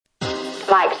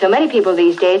Like so many people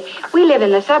these days, we live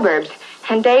in the suburbs,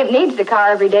 and Dave needs the car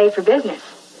every day for business.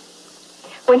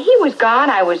 When he was gone,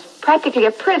 I was practically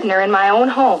a prisoner in my own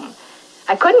home.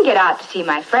 I couldn't get out to see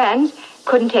my friends,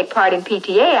 couldn't take part in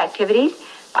PTA activities.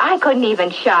 I couldn't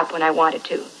even shop when I wanted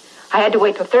to. I had to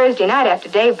wait till Thursday night after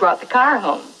Dave brought the car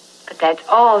home. But that's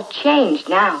all changed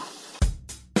now.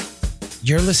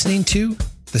 You're listening to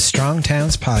the Strong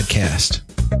Towns Podcast.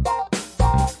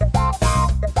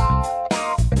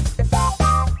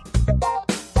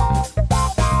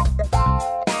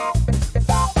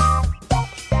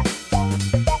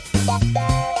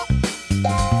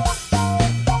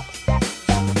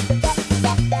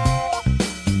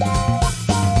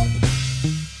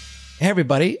 Hey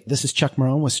everybody, this is Chuck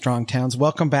Marone with Strong Towns.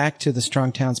 Welcome back to the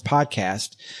Strong Towns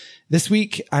Podcast. This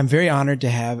week, I'm very honored to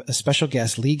have a special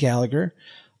guest, Leigh Gallagher,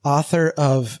 author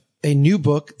of a new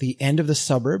book, The End of the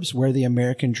Suburbs, Where the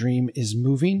American Dream is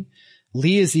Moving.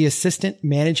 Leigh is the assistant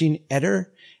managing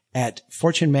editor at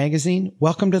Fortune Magazine.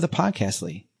 Welcome to the podcast,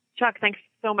 Leigh. Chuck, thanks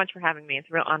so much for having me. It's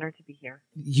a real honor to be here.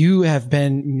 You have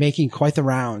been making quite the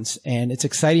rounds, and it's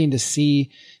exciting to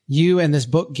see you and this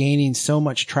book gaining so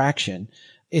much traction.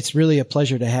 It's really a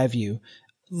pleasure to have you.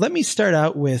 Let me start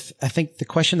out with, I think, the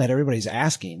question that everybody's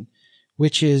asking,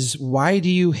 which is, why do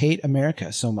you hate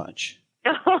America so much?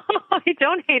 I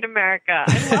don't hate America.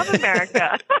 I love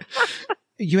America.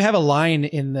 You have a line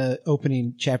in the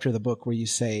opening chapter of the book where you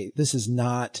say, this is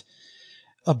not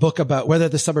a book about whether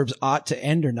the suburbs ought to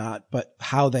end or not, but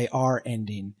how they are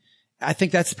ending. I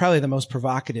think that's probably the most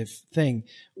provocative thing.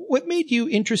 What made you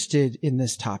interested in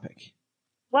this topic?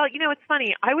 Well, you know, it's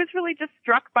funny. I was really just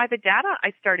struck by the data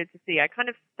I started to see. I kind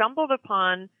of stumbled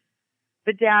upon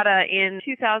the data in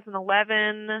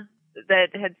 2011 that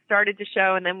had started to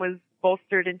show and then was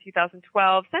bolstered in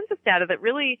 2012. Census data that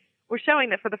really was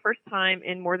showing that for the first time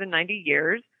in more than 90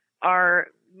 years, our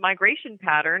migration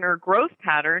pattern or growth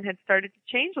pattern had started to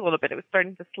change a little bit. It was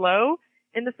starting to slow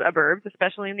in the suburbs,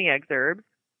 especially in the exurbs,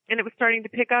 and it was starting to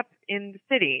pick up in the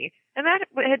city. And that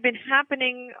had been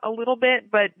happening a little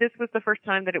bit, but this was the first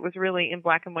time that it was really in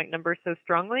black and white numbers so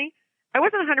strongly. I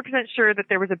wasn't 100% sure that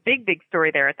there was a big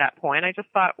story there at that point. I just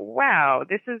thought, wow,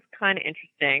 this is kind of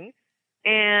interesting.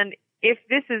 And if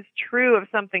this is true of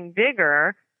something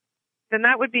bigger, then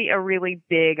that would be a really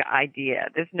big idea.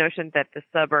 This notion that the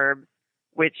suburbs,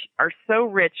 which are so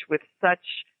rich with such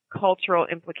cultural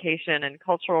implication and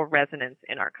cultural resonance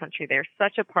in our country, they're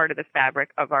such a part of the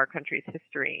fabric of our country's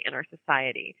history and our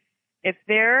society. If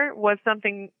there was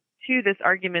something to this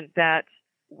argument that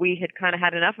we had kind of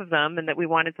had enough of them and that we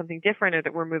wanted something different or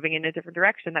that we're moving in a different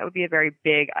direction, that would be a very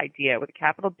big idea with a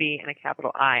capital B and a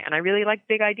capital I. And I really like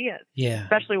big ideas,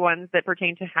 especially ones that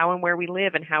pertain to how and where we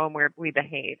live and how and where we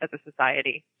behave as a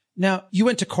society. Now, you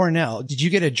went to Cornell. Did you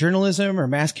get a journalism or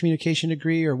mass communication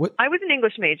degree or what? I was an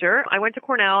English major. I went to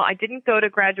Cornell. I didn't go to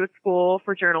graduate school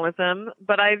for journalism,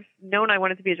 but I've known I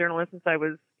wanted to be a journalist since I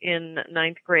was in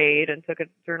 9th grade and took a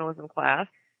journalism class.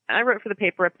 I wrote for the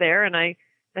paper up there, and I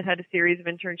had a series of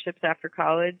internships after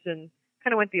college and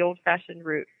kind of went the old-fashioned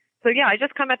route. So, yeah, I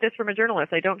just come at this from a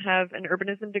journalist. I don't have an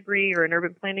urbanism degree or an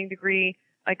urban planning degree.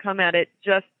 I come at it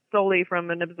just solely from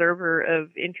an observer of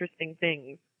interesting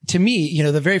things. To me, you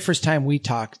know, the very first time we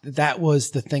talked, that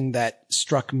was the thing that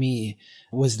struck me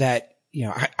was that, you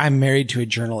know, I'm married to a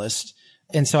journalist.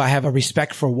 And so I have a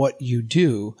respect for what you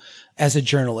do as a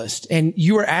journalist. And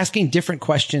you were asking different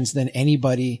questions than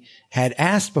anybody had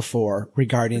asked before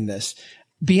regarding this.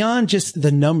 Beyond just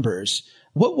the numbers,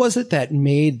 what was it that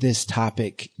made this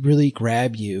topic really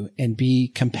grab you and be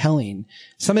compelling?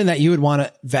 Something that you would want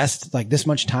to invest like this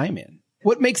much time in?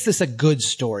 What makes this a good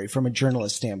story from a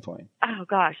journalist standpoint? Oh,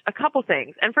 gosh, a couple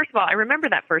things. And first of all, I remember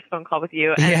that first phone call with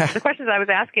you. And the questions I was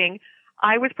asking,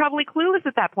 I was probably clueless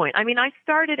at that point. I mean, I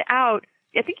started out,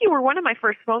 I think you were one of my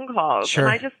first phone calls. Sure.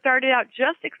 And I just started out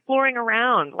just exploring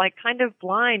around, like kind of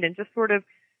blind and just sort of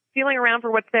feeling around for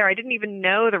what's there. I didn't even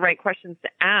know the right questions to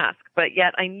ask, but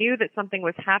yet I knew that something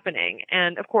was happening.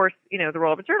 And of course, you know, the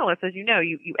role of a journalist, as you know,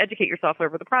 you educate yourself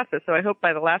over the process. So I hope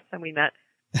by the last time we met,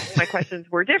 my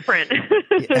questions were different.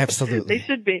 Yeah, absolutely. They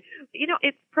should be. You know,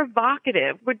 it's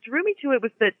provocative. What drew me to it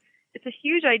was that it's a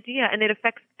huge idea and it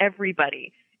affects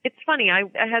everybody. It's funny. I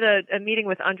had a meeting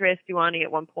with Andreas Duani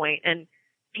at one point, and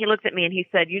he looked at me and he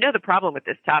said, you know the problem with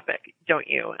this topic, don't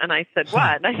you? And I said,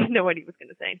 what? And I didn't know what he was going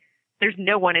to say. There's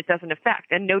no one it doesn't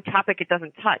affect and no topic it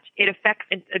doesn't touch. It affects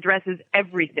and addresses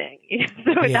everything.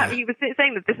 So he was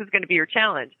saying that this is going to be your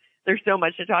challenge. There's so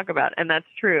much to talk about, and that's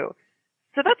true.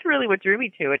 So that's really what drew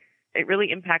me to it. It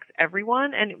really impacts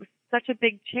everyone, and it was such a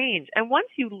big change. And once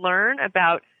you learn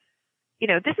about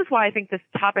this is why I think this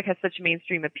topic has such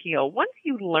mainstream appeal. Once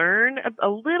you learn a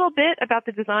little bit about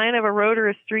the design of a road or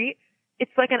a street,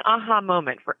 it's like an aha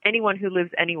moment for anyone who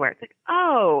lives anywhere. It's like,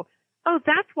 oh,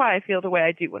 that's why I feel the way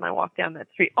I do when I walk down that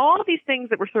street. All of these things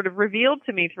that were sort of revealed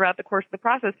to me throughout the course of the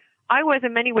process, I was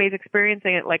in many ways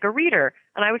experiencing it like a reader.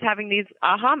 And I was having these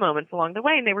aha moments along the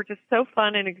way, and they were just so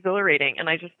fun and exhilarating. And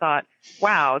I just thought,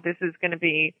 wow, this is going to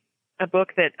be a book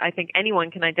that I think anyone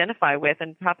can identify with,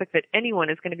 and a topic that anyone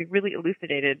is going to be really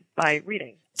elucidated by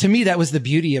reading. To me, that was the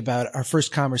beauty about our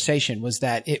first conversation, was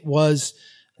that it was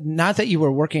not that you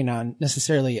were working on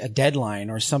necessarily a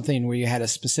deadline or something where you had a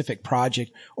specific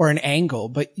project or an angle,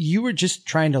 but you were just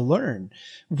trying to learn.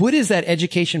 What is that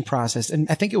education process? And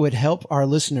I think it would help our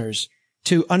listeners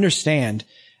to understand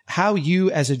how you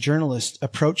as a journalist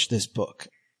approached this book.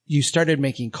 You started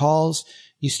making calls.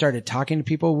 You started talking to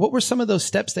people. What were some of those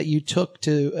steps that you took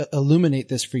to illuminate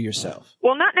this for yourself?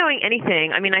 Well, not knowing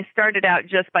anything, I started out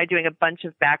just by doing a bunch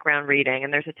of background reading,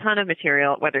 and there's a ton of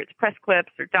material, whether it's press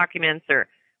clips or documents or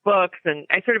books, and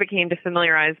I sort of became to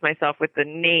familiarize myself with the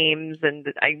names, and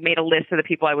I made a list of the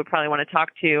people I would probably want to talk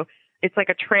to. It's like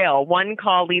a trail. One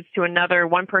call leads to another.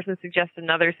 One person suggests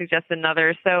another.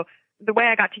 So the way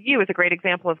I got to you is a great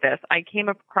example of this. I came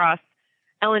across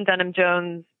Ellen Dunham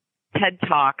Jones' TED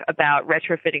Talk about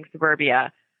retrofitting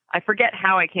suburbia. I forget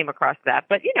how I came across that,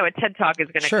 but a TED Talk is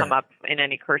going to come up in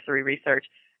any cursory research.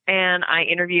 And I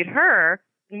interviewed her,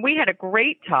 and we had a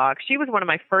great talk. She was one of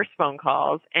my first phone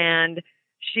calls, and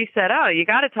she said, "Oh, you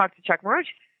got to talk to Chuck Moreau."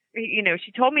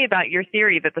 She told me about your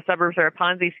theory that the suburbs are a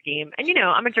Ponzi scheme. And,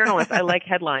 I'm a journalist. I like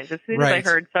headlines. As soon as I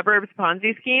heard suburbs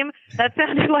Ponzi scheme, that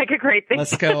sounded like a great thing.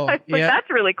 Let's go. That's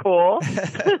really cool.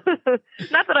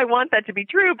 Not that I want that to be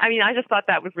true. I just thought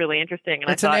that was really interesting.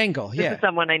 And it's I thought, an angle. this is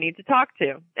someone I need to talk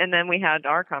to. And then we had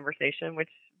our conversation, which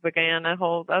began a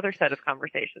whole other set of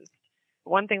conversations.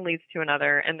 One thing leads to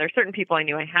another. And there's certain people I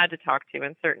knew I had to talk to,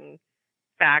 and certain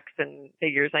facts and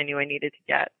figures I knew I needed to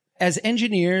get. As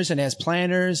engineers and as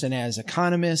planners and as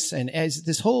economists and as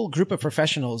this whole group of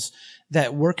professionals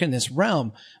that work in this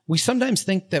realm, we sometimes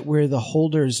think that we're the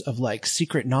holders of like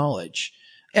secret knowledge.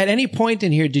 At any point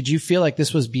in here, did you feel like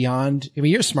this was beyond,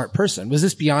 you're a smart person. Was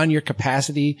this beyond your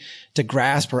capacity to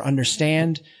grasp or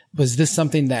understand? Was this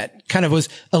something that kind of was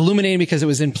illuminating because it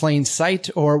was in plain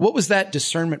sight? Or what was that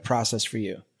discernment process for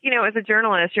you? As a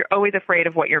journalist, you're always afraid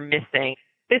of what you're missing.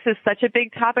 This is such a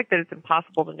big topic that it's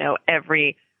impossible to know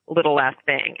every little last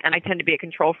thing. And I tend to be a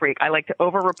control freak. I like to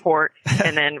over-report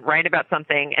and then write about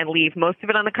something and leave most of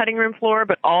it on the cutting room floor,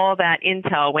 but all that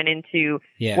intel went into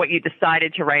what you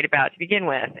decided to write about to begin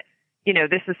with.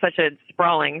 This is such a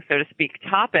sprawling, so to speak,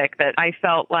 topic that I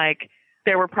felt like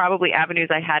there were probably avenues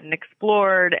I hadn't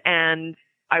explored, and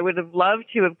I would have loved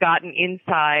to have gotten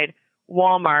inside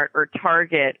Walmart or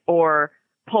Target or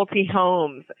Pulte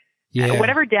Homes.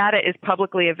 Whatever data is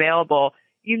publicly available,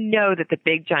 that the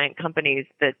big giant companies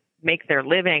that make their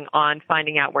living on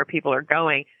finding out where people are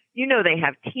going, they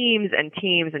have teams and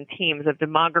teams and teams of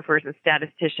demographers and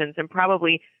statisticians, and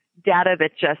probably data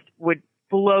that just would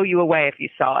blow you away if you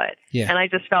saw it. And I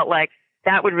just felt like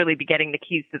that would really be getting the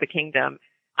keys to the kingdom.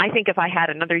 I think if I had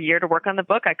another year to work on the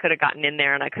book, I could have gotten in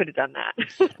there and I could have done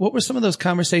that. What were some of those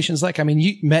conversations like?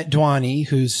 You met Dwani,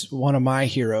 who's one of my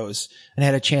heroes, and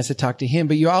had a chance to talk to him,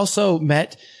 but you also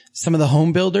met some of the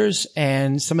home builders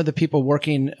and some of the people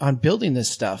working on building this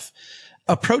stuff,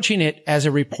 approaching it as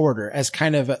a reporter, as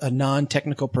kind of a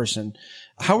non-technical person.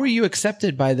 How were you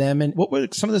accepted by them, and what were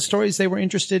some of the stories they were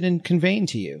interested in conveying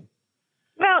to you?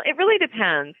 Well, it really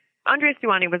depends. Andres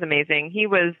Dwani was amazing. He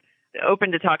was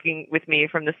open to talking with me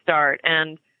from the start.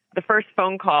 And the first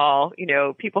phone call,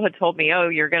 people had told me, "Oh,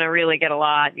 you're going to really get a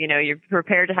lot. You're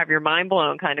prepared to have your mind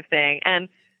blown," kind of thing. And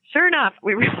sure enough,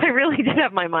 I really did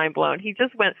have my mind blown. He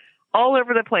just went all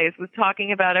over the place, was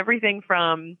talking about everything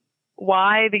from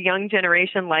why the young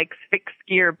generation likes fixed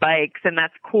gear bikes, and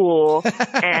that's cool.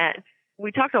 And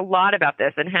we talked a lot about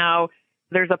this and how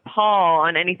there's a pall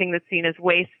on anything that's seen as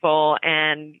wasteful.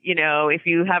 And, if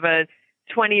you have a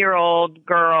 20-year-old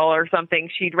girl or something,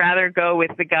 she'd rather go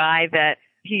with the guy that,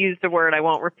 he used a word I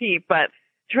won't repeat, but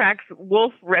tracks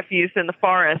wolf refuse in the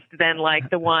forest than like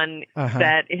the one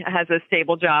that has a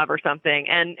stable job or something.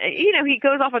 And, he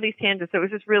goes off on these tangents. So it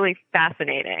was just really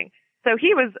fascinating. So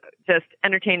he was just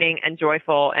entertaining and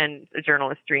joyful and a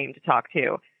journalist's dream to talk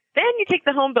to. Then you take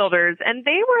the home builders, and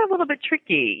they were a little bit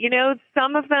tricky.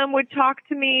 Some of them would talk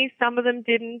to me, some of them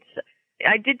didn't.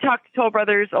 I did talk to Toll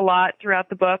Brothers a lot throughout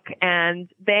the book, and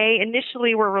they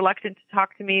initially were reluctant to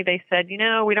talk to me. They said,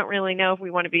 we don't really know if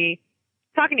we want to be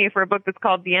talking to you for a book that's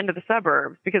called The End of the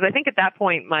Suburbs, because I think at that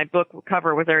point my book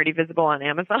cover was already visible on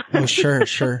Amazon. Oh,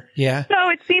 sure. Yeah. So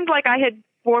it seemed like I had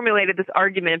formulated this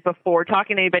argument before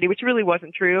talking to anybody, which really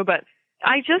wasn't true, but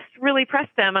I just really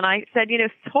pressed them and I said,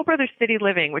 Toll Brothers City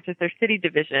Living, which is their city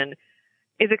division,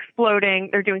 is exploding.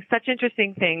 They're doing such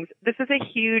interesting things. This is a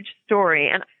huge story.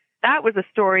 And that was a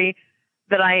story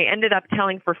that I ended up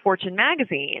telling for Fortune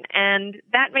magazine. And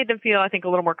that made them feel, I think, a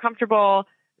little more comfortable.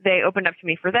 They opened up to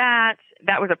me for that.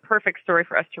 That was a perfect story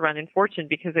for us to run in Fortune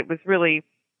because it was really,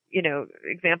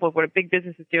 example of what a big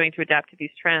business is doing to adapt to these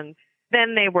trends.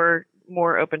 Then they were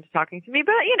more open to talking to me.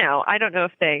 But, I don't know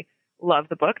if they love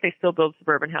the book. They still build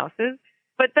suburban houses.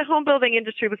 But the home building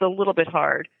industry was a little bit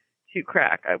hard to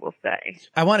crack, I will say.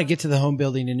 I want to get to the home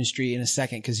building industry in a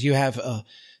second because you have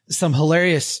some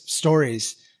hilarious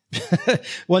stories.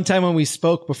 One time when we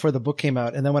spoke before the book came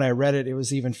out, and then when I read it, it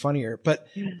was even funnier. But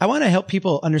I want to help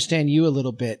people understand you a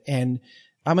little bit. And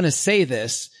I'm going to say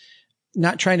this,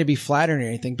 not trying to be flattering or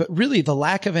anything, but really the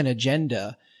lack of an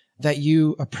agenda that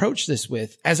you approach this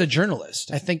with as a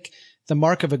journalist. I think the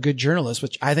mark of a good journalist,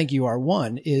 which I think you are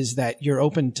one, is that you're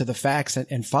open to the facts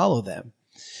and follow them.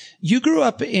 You grew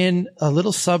up in a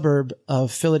little suburb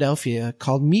of Philadelphia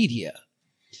called Media.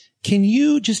 Can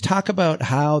you just talk about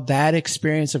how that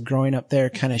experience of growing up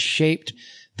there kind of shaped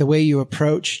the way you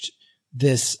approached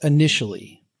this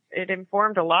initially? It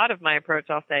informed a lot of my approach,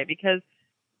 I'll say, because,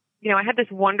 I had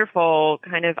this wonderful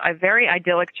kind of a very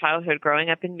idyllic childhood growing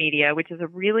up in Media, which is a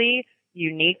really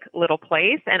unique little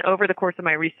place. And over the course of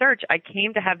my research, I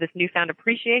came to have this newfound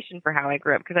appreciation for how I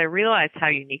grew up because I realized how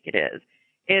unique it is.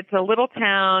 It's a little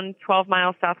town 12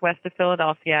 miles southwest of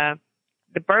Philadelphia.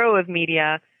 The borough of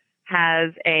Media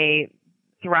has a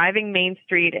thriving main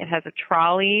street. It has a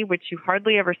trolley, which you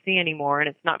hardly ever see anymore, and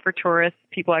it's not for tourists.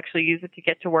 People actually use it to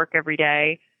get to work every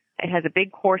day. It has a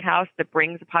big courthouse that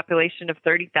brings a population of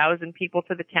 30,000 people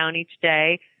to the town each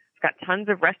day. It's got tons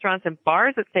of restaurants and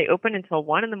bars that stay open until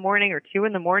 1 in the morning or 2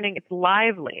 in the morning. It's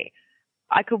lively.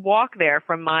 I could walk there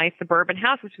from my suburban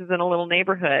house, which is in a little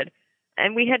neighborhood.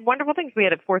 And we had wonderful things. We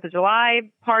had a 4th of July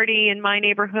party in my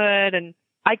neighborhood. And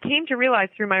I came to realize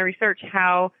through my research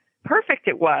how perfect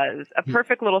it was, a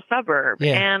perfect little suburb.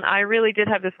 Yeah. And I really did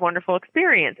have this wonderful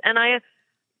experience. And I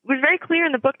was very clear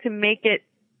in the book to make it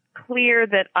clear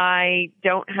that I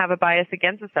don't have a bias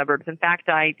against the suburbs. In fact,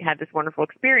 I had this wonderful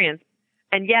experience.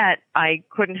 And yet I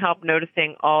couldn't help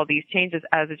noticing all these changes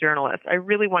as a journalist. I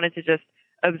really wanted to just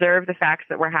observe the facts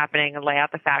that were happening and lay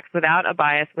out the facts without a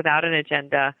bias, without an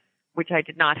agenda, which I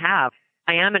did not have.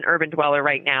 I am an urban dweller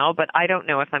right now, but I don't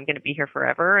know if I'm going to be here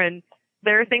forever. And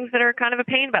there are things that are kind of a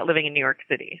pain about living in New York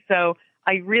City. So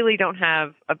I really don't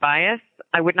have a bias.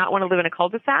 I would not want to live in a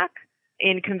cul-de-sac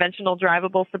in conventional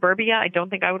drivable suburbia. I don't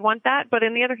think I would want that. But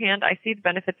on the other hand, I see the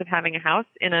benefits of having a house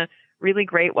in a really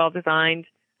great, well-designed,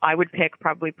 I would pick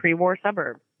probably pre-war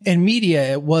suburb. And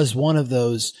Media, it was one of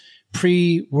those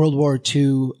pre-World War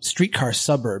II streetcar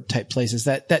suburb type places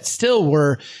that still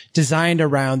were designed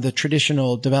around the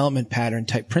traditional development pattern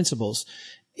type principles.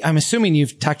 I'm assuming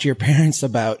you've talked to your parents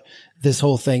about this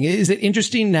whole thing. Is it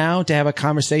interesting now to have a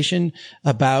conversation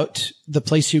about the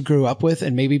place you grew up with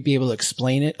and maybe be able to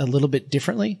explain it a little bit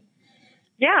differently?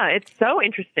 Yeah, it's so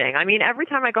interesting. I mean, every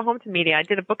time I go home to Media, I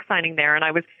did a book signing there and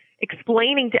I was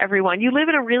explaining to everyone, you live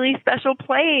in a really special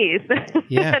place.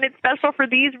 Yeah. And it's special for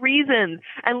these reasons.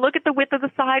 And look at the width of the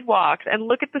sidewalks and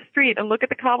look at the street and look at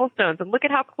the cobblestones and look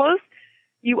at how close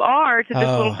you are to this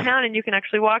little town and you can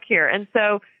actually walk here. And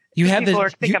so people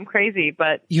think I'm crazy,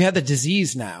 but you have the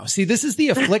disease now. See, this is the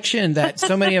affliction that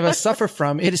so many of us suffer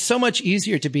from. It is so much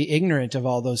easier to be ignorant of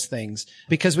all those things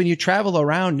because when you travel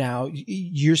around now,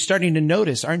 you're starting to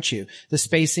notice, aren't you? The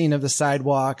spacing of the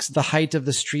sidewalks, the height of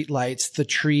the street lights, the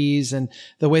trees, and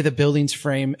the way the buildings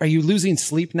frame. Are you losing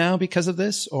sleep now because of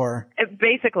this, or?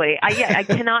 Basically, I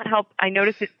cannot help. I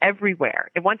notice it everywhere.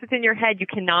 And once it's in your head, you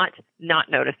cannot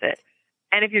not notice it.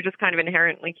 And if you're just kind of an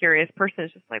inherently curious person,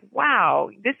 it's just like,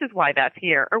 wow, this is why that's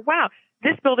here. Or wow,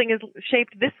 this building is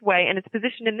shaped this way and it's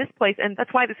positioned in this place. And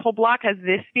that's why this whole block has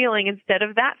this feeling instead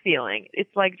of that feeling.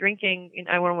 It's like drinking,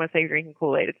 I don't want to say drinking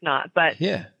Kool-Aid. It's not, but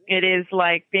yeah. It is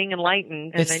like being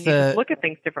enlightened and then you just look at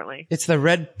things differently. It's the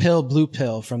red pill, blue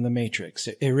pill from the Matrix.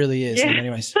 It really is. Yeah.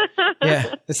 Anyways,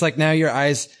 yeah, it's like now your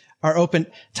eyes are open.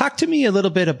 Talk to me a little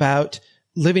bit about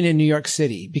living in New York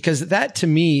City, because that to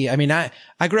me, I mean, I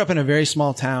grew up in a very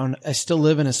small town. I still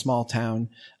live in a small town.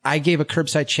 I gave a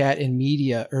curbside chat in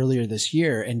Media earlier this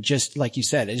year. And just like you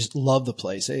said, I just love the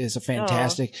place. It is a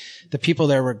fantastic, the people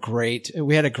there were great.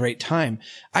 We had a great time.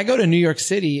 I go to New York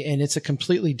City and it's a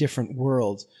completely different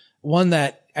world. One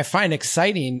that I find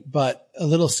exciting, but a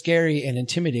little scary and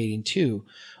intimidating too.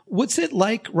 What's it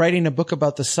like writing a book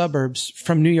about the suburbs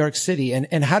from New York City?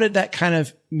 And how did that kind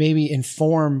of maybe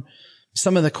inform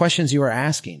some of the questions you were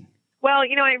asking? Well,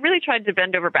 I really tried to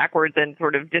bend over backwards and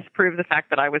sort of disprove the fact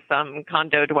that I was some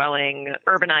condo-dwelling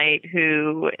urbanite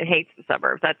who hates the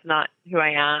suburbs. That's not who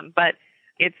I am. But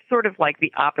it's sort of like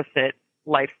the opposite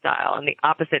lifestyle and the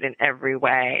opposite in every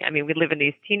way. I mean, we live in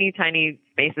these teeny tiny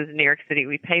spaces in New York City.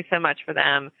 We pay so much for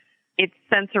them. It's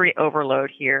sensory overload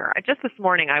here. Just this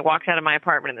morning, I walked out of my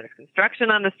apartment and there's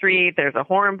construction on the street. There's a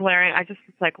horn blaring. I just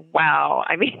was like, wow.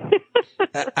 I mean,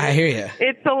 I hear you.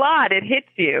 It's a lot. It hits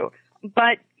you.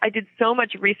 But I did so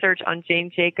much research on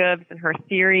Jane Jacobs and her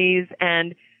theories,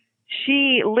 and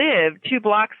she lived 2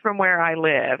 blocks from where I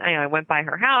live. I went by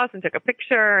her house and took a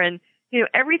picture, and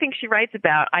everything she writes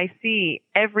about, I see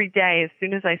every day as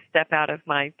soon as I step out of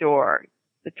my door.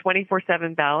 The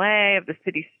 24/7 ballet of the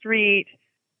city street,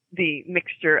 the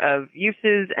mixture of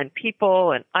uses and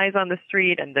people and eyes on the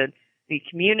street and the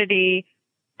community.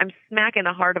 I'm smack in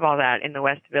the heart of all that in the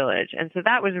West Village. And so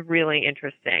that was really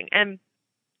interesting. And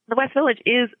the West Village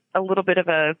is a little bit of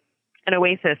an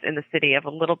oasis in the city, of a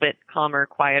little bit calmer,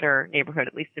 quieter neighborhood,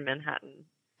 at least in Manhattan.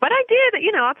 But I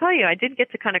did, I'll tell you, I did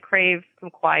get to kind of crave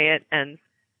some quiet. And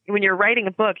when you're writing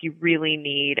a book, you really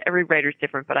need, every writer's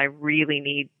different, but I really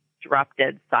need drop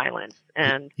dead silence.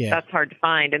 And that's hard to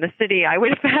find. In the city, I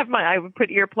would put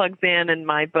earplugs in and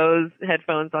my Bose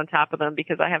headphones on top of them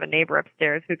because I have a neighbor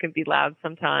upstairs who can be loud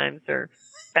sometimes, or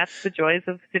that's the joys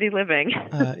of city living.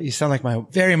 You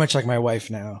sound very much like my wife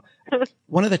now.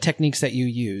 One of the techniques that you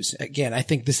use, again, I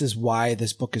think this is why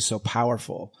this book is so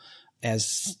powerful,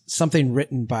 as something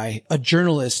written by a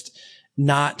journalist,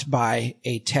 not by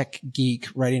a tech geek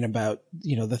writing about,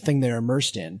 the thing they're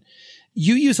immersed in.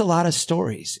 You use a lot of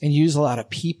stories and you use a lot of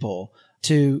people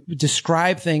to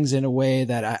describe things in a way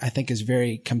that I think is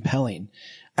very compelling.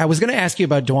 I was going to ask you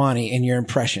about Dwani and your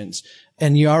impressions,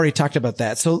 and you already talked about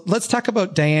that. So let's talk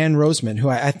about Diane Roseman, who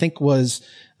I think was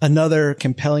another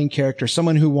compelling character,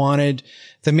 someone who wanted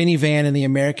the minivan and the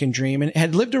American dream and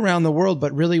had lived around the world,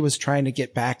 but really was trying to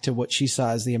get back to what she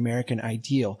saw as the American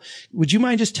ideal. Would you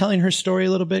mind just telling her story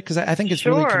a little bit? Because I think it's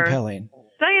really compelling.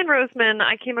 Diane Roseman,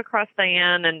 I came across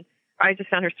Diane and I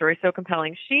just found her story so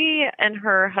compelling. She and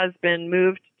her husband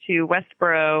moved to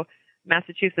Westboro,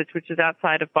 Massachusetts, which is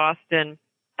outside of Boston,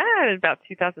 about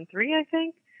 2003, I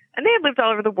think. And they had lived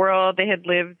all over the world. They had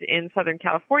lived in Southern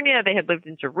California. They had lived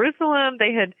in Jerusalem.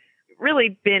 They had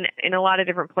really been in a lot of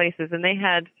different places. And they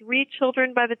had 3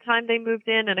 children by the time they moved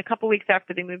in. And a couple weeks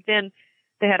after they moved in,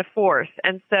 they had a 4th.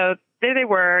 And so there they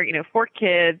were, 4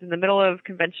 kids in the middle of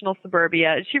conventional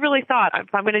suburbia. She really thought,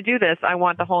 if I'm going to do this, I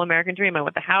want the whole American dream. I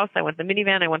want the house. I want the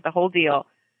minivan. I want the whole deal.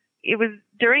 It was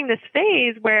during this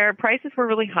phase where prices were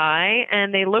really high,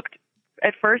 and they looked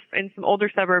at first in some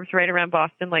older suburbs right around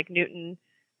Boston, like Newton,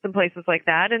 some places like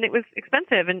that, and it was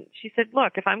expensive. And she said,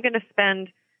 look, if I'm going to spend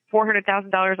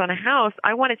 $400,000 on a house,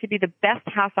 I want it to be the best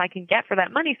house I can get for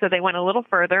that money. So they went a little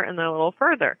further and then a little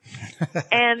further.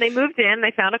 And they moved in.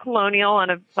 They found a colonial on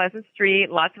a pleasant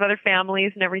street, lots of other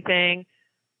families and everything.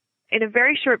 In a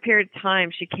very short period of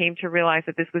time, she came to realize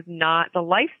that the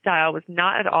lifestyle was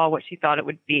not at all what she thought it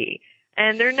would be.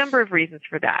 And there are a number of reasons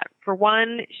for that. For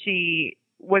one, she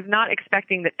was not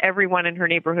expecting that everyone in her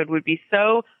neighborhood would be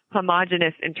so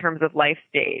homogenous in terms of life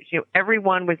stage.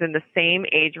 Everyone was in the same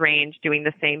age range doing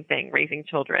the same thing, raising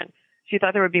children. She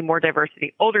thought there would be more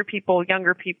diversity. Older people,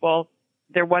 younger people,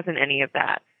 there wasn't any of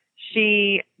that.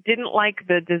 She didn't like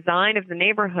the design of the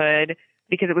neighborhood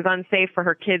because it was unsafe for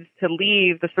her kids to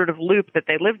leave the sort of loop that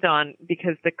they lived on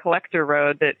because the collector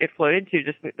road that it flowed into,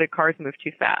 the cars moved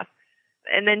too fast.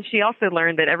 And then she also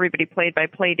learned that everybody played by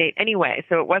play date anyway.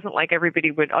 So it wasn't like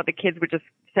the kids would just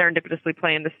serendipitously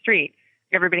play in the street.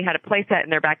 Everybody had a play set in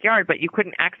their backyard, but you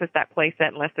couldn't access that play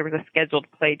set unless there was a scheduled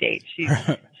play date. She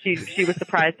was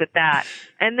surprised at that.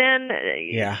 And then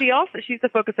she's the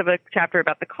focus of a chapter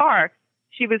about the car.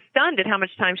 She was stunned at how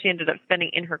much time she ended up spending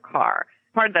in her car.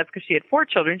 Part of that's because she had 4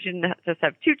 children. She didn't just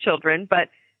have 2 children, but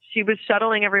she was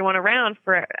shuttling everyone around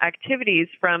for activities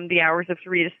from the hours of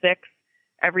 3 to 6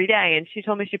 every day. And she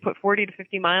told me she put 40 to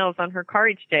 50 miles on her car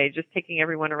each day, just taking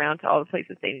everyone around to all the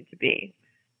places they need to be.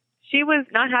 She was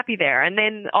not happy there. And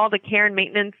then all the care and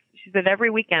maintenance, she said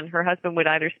every weekend her husband would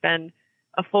either spend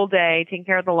a full day taking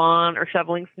care of the lawn or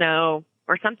shoveling snow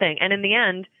or something. And in the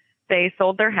end, they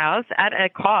sold their house at a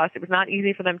cost. It was not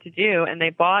easy for them to do. And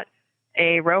they bought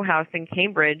a row house in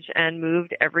Cambridge and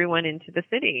moved everyone into the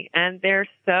city. And they're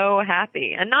so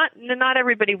happy. And not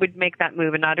everybody would make that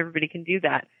move, and not everybody can do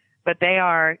that. But they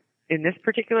are in this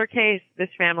particular case, this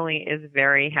family is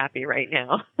very happy right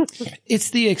now.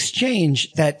 It's the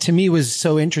exchange that to me was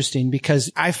so interesting because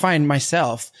I find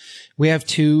myself, we have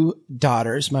two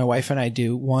daughters, my wife and I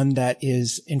do, one that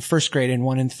is in first grade and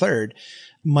one in third.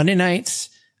 Monday nights,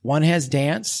 one has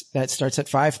dance that starts at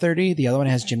 5:30. The other one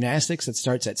has gymnastics that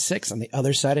starts at 6 on the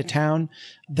other side of town.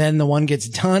 Then the one gets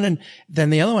done and then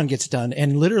the other one gets done.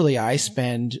 And literally I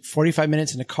spend 45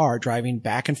 minutes in a car driving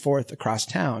back and forth across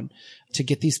town to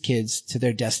get these kids to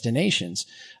their destinations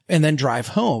and then drive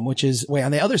home, which is way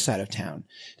on the other side of town.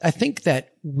 I think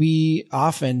that we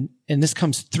often, and this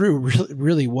comes through really,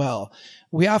 really well,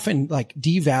 we often like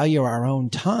devalue our own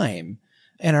time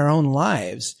and our own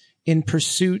lives in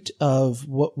pursuit of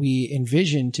what we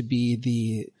envision to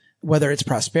be whether it's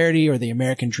prosperity or the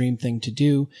American dream thing to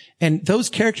do. And those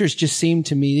characters just seem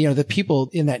to me, the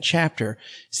people in that chapter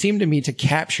seem to me to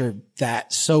capture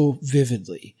that so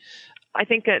vividly. I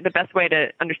think the best way to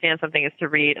understand something is to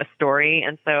read a story.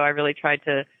 And so I really tried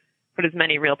to put as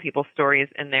many real people's stories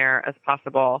in there as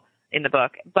possible in the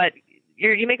book. But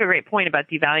you make a great point about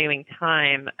devaluing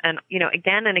time. And,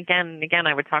 again and again and again,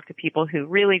 I would talk to people who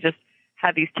really just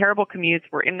had these terrible commutes,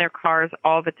 were in their cars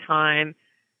all the time.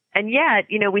 And yet,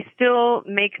 we still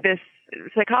make this,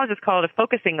 psychologists call it a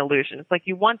focusing illusion. It's like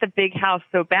you want the big house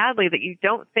so badly that you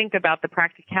don't think about the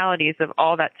practicalities of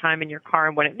all that time in your car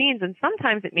and what it means. And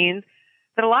sometimes it means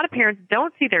that a lot of parents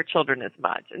don't see their children as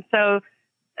much. And so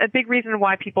a big reason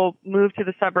why people move to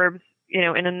the suburbs,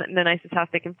 in the nicest house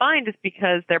they can find is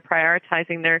because they're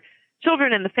prioritizing their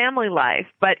children and the family life.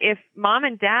 But if mom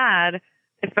and dad,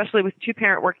 especially with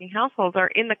two-parent working households, are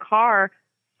in the car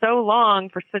so long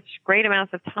for such great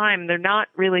amounts of time, they're not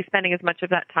really spending as much of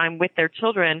that time with their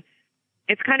children,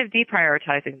 it's kind of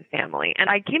deprioritizing the family. And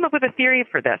I came up with a theory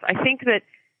for this. I think that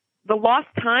the lost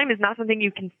time is not something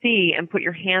you can see and put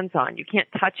your hands on. You can't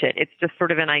touch it. It's just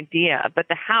sort of an idea. But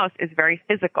the house is very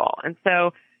physical. And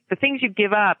so the things you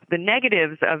give up, the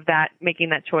negatives of that, making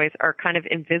that choice, are kind of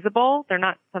invisible. They're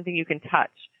not something you can touch,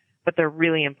 but they're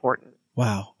really important.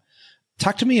 Wow.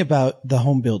 Talk to me about the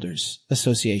Home Builders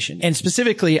Association. And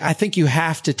specifically, I think you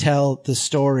have to tell the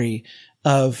story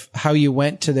of how you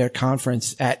went to their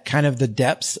conference at kind of the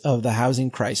depths of the housing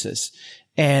crisis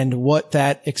and what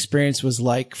that experience was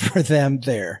like for them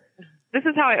there. This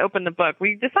is how I opened the book.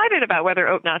 We decided about whether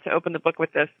or not to open the book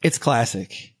with this. It's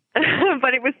classic.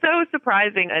 But it was so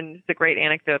surprising, and it's a great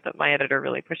anecdote that my editor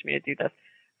really pushed me to do this.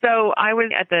 So I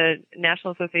was at the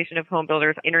National Association of Home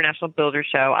Builders International Builder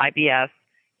Show, IBS,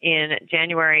 in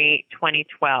January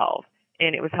 2012,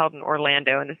 and it was held in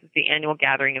Orlando, and this is the annual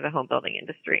gathering of the home building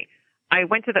industry. I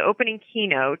went to the opening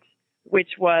keynote, which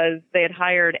was they had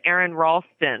hired Aaron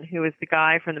Ralston, who is the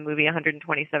guy from the movie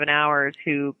 127 Hours,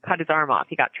 who cut his arm off.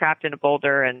 He got trapped in a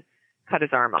boulder and cut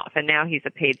his arm off, and now he's a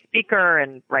paid speaker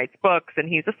and writes books, and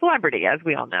he's a celebrity, as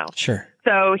we all know. Sure.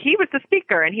 So he was the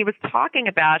speaker, and he was talking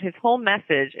about his whole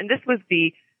message, and this was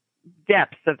the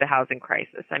depths of the housing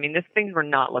crisis. I mean, things were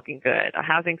not looking good.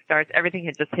 Housing starts, everything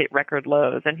had just hit record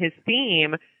lows. And his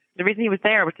theme, the reason he was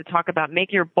there was to talk about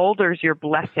make your boulders your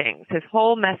blessings. His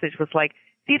whole message was like,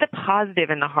 see the positive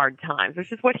in the hard times,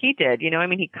 which is what he did.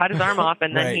 He cut his arm off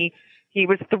and then right. he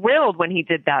was thrilled when he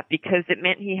did that because it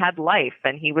meant he had life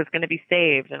and he was going to be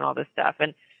saved and all this stuff.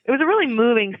 And it was a really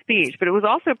moving speech, but it was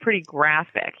also pretty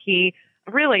graphic. He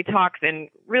really talks in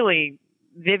really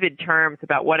vivid terms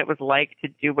about what it was like to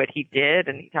do what he did,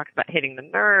 and he talks about hitting the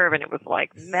nerve, and it was like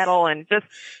metal, and just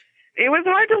it was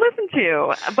hard to listen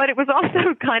to, but it was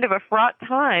also kind of a fraught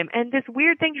time. And this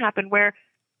weird thing happened where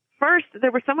first there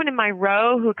was someone in my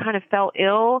row who kind of fell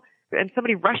ill, and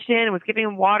somebody rushed in and was giving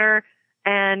him water,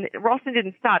 and Ralston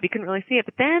didn't stop. He couldn't really see it.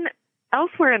 But then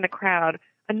elsewhere in the crowd,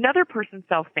 another person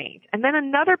fell faint, and then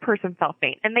another person fell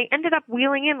faint, and they ended up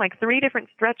wheeling in like 3 different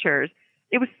stretchers.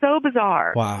 It was so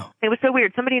bizarre. Wow. It was so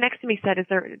weird. Somebody next to me said, is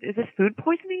this food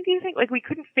poisoning, do you think? Like, we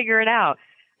couldn't figure it out.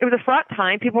 It was a fraught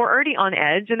time. People were already on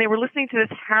edge, and they were listening to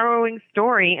this harrowing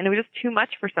story, and it was just too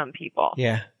much for some people.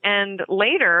 Yeah. And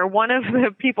later, one of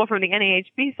the people from the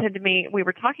NAHB said to me, we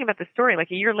were talking about the story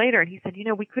like a year later, and he said,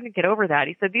 we couldn't get over that.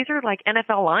 He said, these are like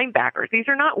NFL linebackers. These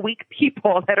are not weak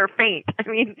people that are faint. I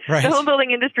mean, right. The home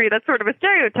building industry, that's sort of a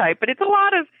stereotype, but it's a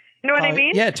lot of, you know what I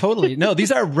mean? Yeah, totally. No,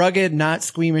 these are rugged, not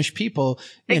squeamish people.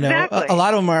 Exactly. A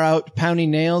lot of them are out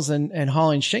pounding nails and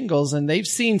hauling shingles, and they've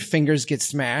seen fingers get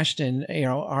smashed and,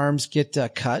 arms get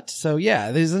cut. So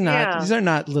yeah, these are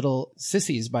not little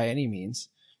sissies by any means.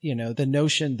 The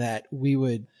notion that we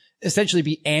would essentially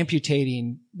be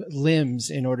amputating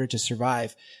limbs in order to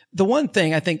survive. The one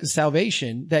thing I think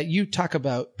salvation that you talk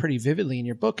about pretty vividly in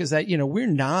your book is that, we're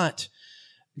not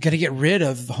going to get rid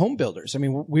of home builders. I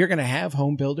mean, we're going to have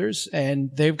home builders and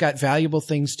they've got valuable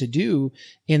things to do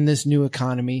in this new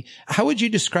economy. How would you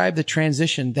describe the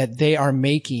transition that they are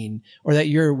making or that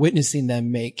you're witnessing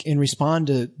them make in response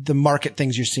to the market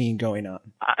things you're seeing going on?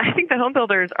 I think the home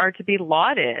builders are to be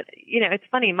lauded. It's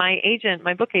funny.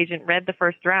 My book agent read the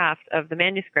first draft of the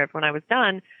manuscript when I was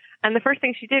done. And the first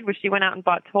thing she did was she went out and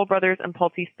bought Toll Brothers and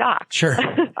Pulte stock. Sure.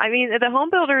 I mean, the home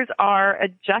builders are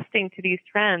adjusting to these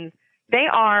trends. They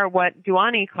are what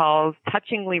Duani calls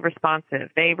touchingly responsive.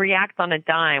 They react on a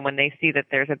dime when they see that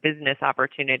there's a business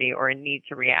opportunity or a need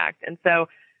to react. And so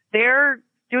they're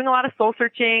doing a lot of soul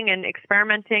searching and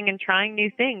experimenting and trying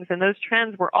new things. And those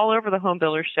trends were all over the home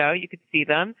builder show. You could see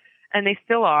them, and they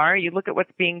still are. You look at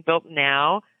what's being built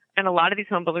now, and a lot of these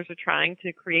home builders are trying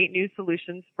to create new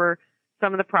solutions for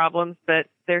some of the problems that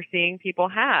they're seeing people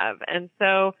have. And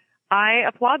so I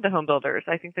applaud the home builders.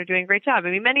 I think they're doing a great job. I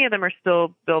mean, many of them are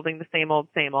still building the same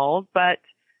old, but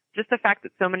just the fact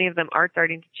that so many of them are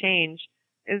starting to change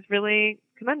is really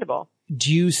commendable.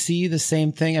 Do you see the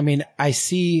same thing? I mean, I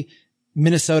see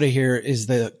Minnesota here is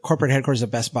the corporate headquarters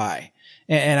of Best Buy.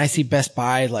 And I see Best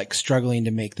Buy like struggling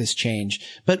to make this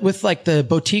change. But with like the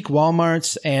boutique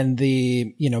Walmarts and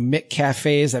the, Mick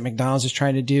cafes that McDonald's is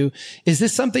trying to do, is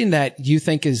this something that you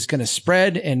think is going to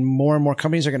spread and more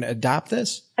companies are going to adopt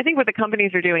this? I think what the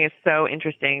companies are doing is so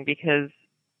interesting because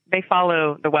they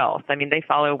follow the wealth. I mean, they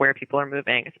follow where people are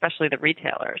moving, especially the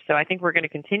retailers. So I think we're going to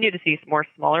continue to see more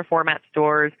smaller format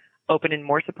stores open in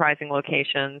more surprising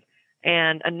locations.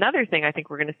 And another thing I think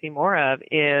we're going to see more of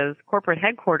is corporate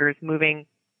headquarters moving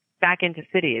back into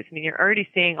cities. I mean, you're already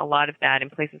seeing a lot of that in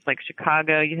places like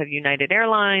Chicago. You have United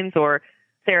Airlines or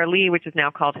Sara Lee, which is now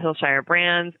called Hillshire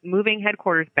Brands, moving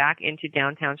headquarters back into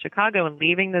downtown Chicago and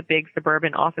leaving the big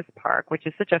suburban office park, which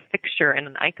is such a fixture and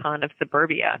an icon of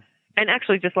suburbia. And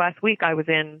actually, just last week, I was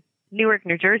in Newark,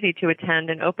 New Jersey to attend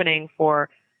an opening for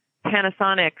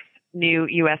Panasonic's new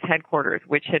U.S. headquarters,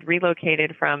 which had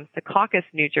relocated from Secaucus,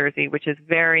 New Jersey, which is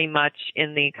very much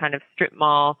in the kind of strip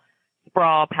mall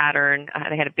sprawl pattern.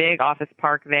 They had a big office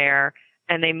park there,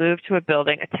 and they moved to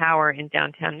a tower in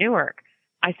downtown Newark.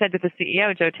 I said to the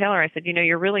CEO, Joe Taylor, I said,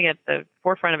 you're really at the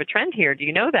forefront of a trend here. Do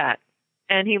you know that?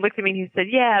 And he looked at me and he said,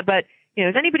 yeah, but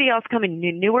is anybody else coming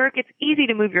to Newark? It's easy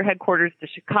to move your headquarters to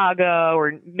Chicago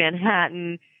or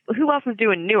Manhattan. Who else is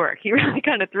doing Newark? He really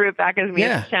kind of threw it back at me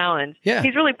as a challenge. Yeah.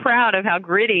 He's really proud of how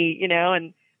gritty,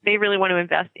 and they really want to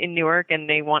invest in Newark and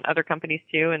they want other companies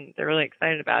too, and they're really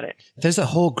excited about it. There's a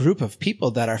whole group of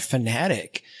people that are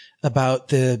fanatic about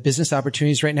the business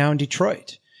opportunities right now in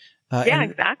Detroit.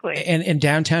 Exactly. And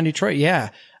downtown Detroit. Yeah.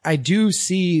 I do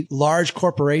see large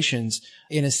corporations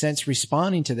in a sense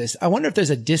responding to this. I wonder if there's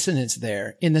a dissonance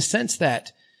there in the sense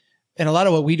that, and a lot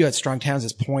of what we do at Strong Towns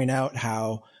is point out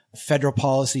how federal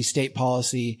policy, state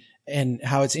policy, and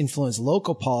how it's influenced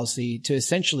local policy to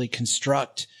essentially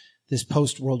construct this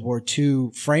post-World War II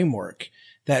framework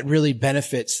that really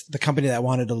benefits the company that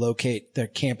wanted to locate their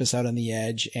campus out on the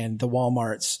edge and the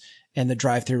Walmarts and the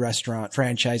drive-through restaurant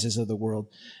franchises of the world.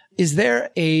 Is there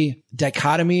a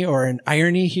dichotomy or an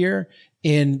irony here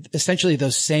in essentially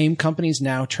those same companies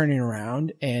now turning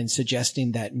around and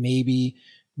suggesting that maybe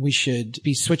we should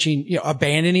be switching,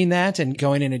 abandoning that and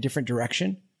going in a different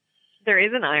direction? There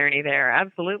is an irony there.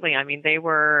 Absolutely. I mean, they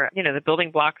were, the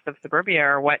building blocks of suburbia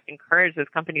are what encouraged those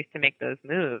companies to make those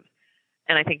moves.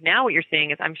 And I think now what you're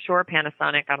seeing is I'm sure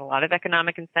Panasonic got a lot of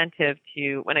economic incentive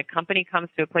to, when a company comes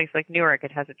to a place like Newark,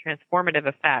 it has a transformative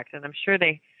effect. And I'm sure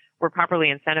they were properly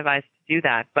incentivized to do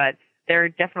that. But there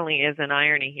definitely is an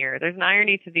irony here. There's an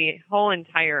irony to the whole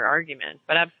entire argument.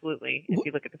 But absolutely, if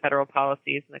you look at the federal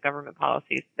policies and the government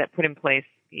policies that put in place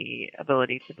the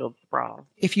ability to build sprawl.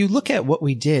 If you look at what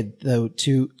we did, though,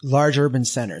 to large urban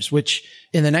centers, which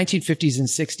in the 1950s and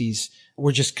 60s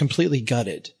were just completely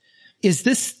gutted, is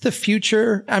this the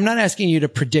future? I'm not asking you to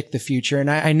predict the future. And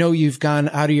I know you've gone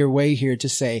out of your way here to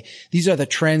say these are the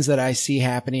trends that I see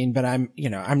happening, but I'm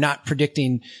not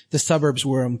predicting the suburbs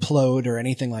will implode or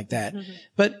anything like that. Mm-hmm.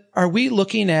 But are we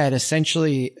looking at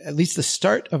essentially at least the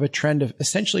start of a trend of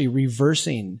essentially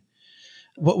reversing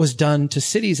what was done to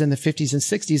cities in the 50s and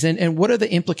 60s? And what are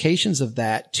the implications of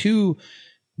that to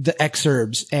the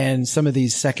exurbs and some of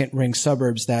these second ring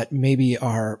suburbs that maybe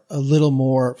are a little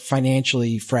more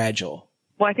financially fragile?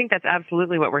 Well, I think that's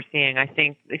absolutely what we're seeing. I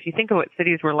think if you think of what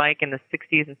cities were like in the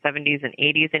 60s and 70s and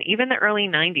 80s and even the early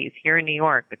 90s here in New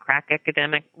York, the crack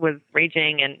epidemic was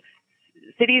raging, and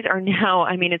cities are now,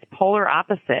 it's polar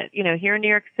opposite. Here in New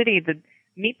York City, the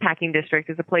meatpacking district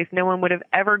is a place no one would have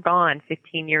ever gone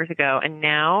 15 years ago, and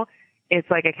now it's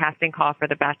like a casting call for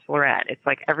The Bachelorette. It's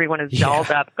like everyone is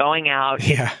dolled up, going out.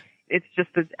 Yeah. it's just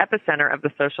the epicenter of the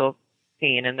social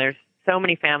scene, and there's so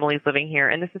many families living here,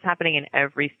 and this is happening in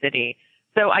every city.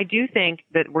 So I do think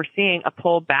that we're seeing a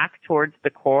pull back towards the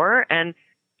core, and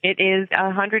it is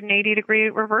a 180-degree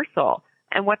reversal.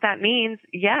 And what that means,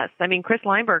 yes, I mean, Chris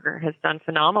Lineberger has done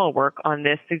phenomenal work on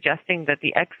this, suggesting that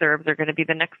the exurbs are going to be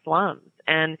the next slums.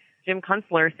 And Jim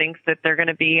Kunstler thinks that they're going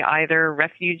to be either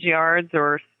refuge yards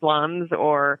or slums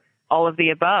or all of the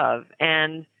above.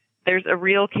 And there's a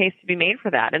real case to be made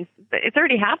for that. And it's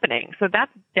already happening. So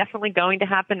that's definitely going to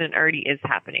happen and already is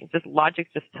happening. Just logic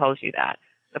just tells you that.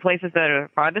 The places that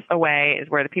are farthest away is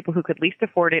where the people who could least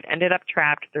afford it ended up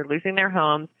trapped. They're losing their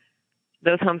homes.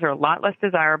 Those homes are a lot less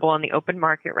desirable on the open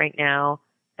market right now.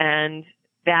 And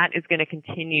that is going to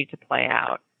continue to play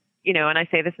out. You know, and I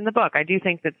say this in the book, I do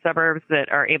think that suburbs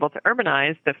that are able to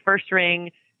urbanize, the first ring,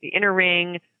 the inner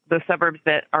ring, those suburbs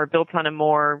that are built on a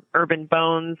more urban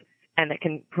bones and that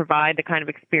can provide the kind of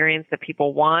experience that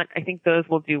people want, I think those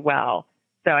will do well.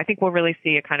 So I think we'll really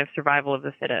see a kind of survival of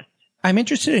the fittest. I'm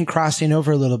interested in crossing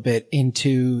over a little bit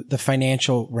into the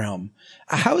financial realm.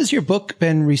 How has your book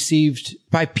been received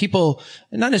by people,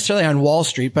 not necessarily on Wall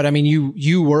Street, but I mean,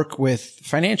 you work with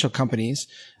financial companies.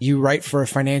 You write for a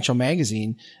financial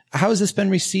magazine. How has this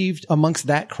been received amongst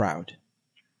that crowd?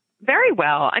 Very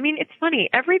well. I mean, it's funny.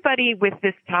 Everybody with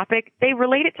this topic, they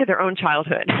relate it to their own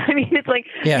childhood. I mean, it's like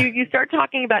you start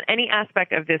talking about any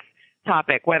aspect of this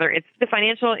topic, whether it's the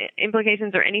financial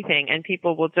implications or anything, and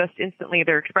people will just instantly,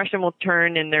 their expression will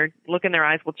turn and their look in their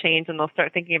eyes will change, and they'll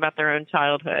start thinking about their own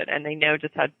childhood, and they know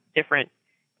just how different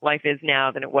life is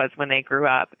now than it was when they grew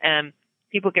up. And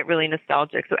people get really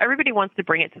nostalgic. So everybody wants to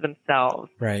bring it to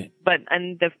themselves. Right.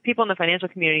 And the people in the financial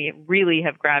community really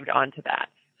have grabbed onto that.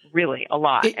 Really, a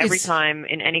lot. Every time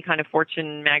in any kind of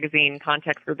Fortune magazine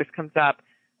context where this comes up,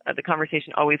 the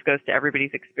conversation always goes to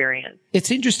everybody's experience.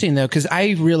 It's interesting though, because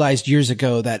I realized years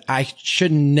ago that I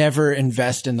should never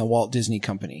invest in the Walt Disney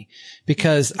Company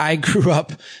because I grew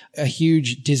up a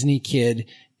huge Disney kid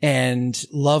and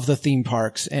love the theme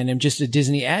parks and am just a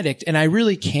Disney addict. And I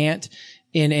really can't,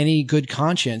 in any good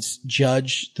conscience,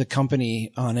 judge the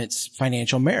company on its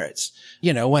financial merits.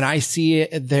 You know, when I see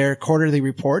their quarterly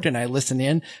report and I listen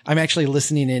in, I'm actually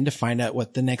listening in to find out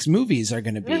what the next movies are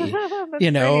going to be,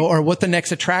 you know, or what the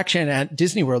next attraction at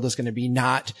Disney World is going to be,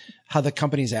 not how the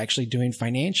company's actually doing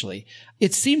financially.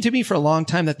 It seemed to me for a long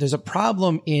time that there's a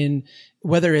problem in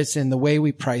whether it's in the way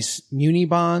we price muni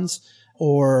bonds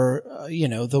or, you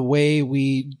know, the way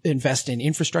we invest in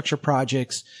infrastructure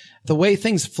projects, the way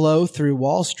things flow through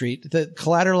Wall Street that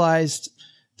collateralized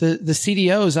the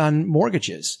CDOs on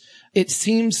mortgages. It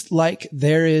seems like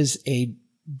there is a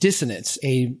dissonance,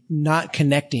 a not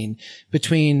connecting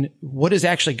between what is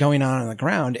actually going on the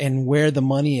ground and where the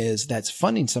money is that's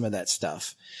funding some of that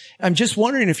stuff. I'm just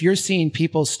wondering if you're seeing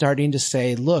people starting to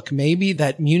say, look, maybe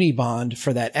that muni bond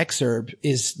for that exurb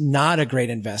is not a great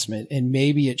investment and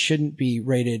maybe it shouldn't be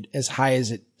rated as high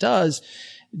as it does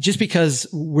just because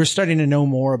we're starting to know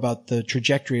more about the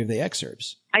trajectory of the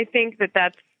exurbs. I think that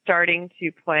that's starting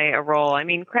to play a role. I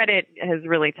mean, credit has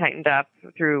really tightened up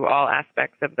through all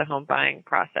aspects of the home buying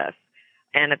process.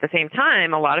 And at the same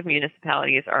time, a lot of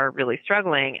municipalities are really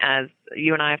struggling, as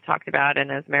you and I have talked about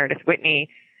and as Meredith Whitney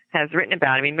has written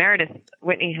about. I mean, Meredith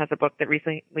Whitney has a book that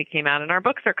recently came out, and our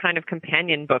books are kind of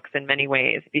companion books in many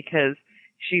ways because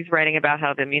she's writing about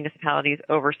how the municipalities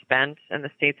overspent and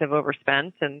the states have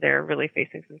overspent and they're really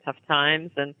facing some tough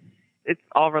times. And it's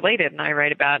all related. And I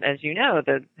write about, as you know,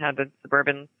 how the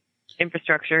suburban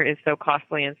infrastructure is so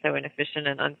costly and so inefficient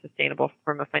and unsustainable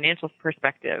from a financial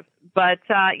perspective. But,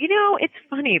 you know, it's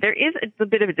funny. There is a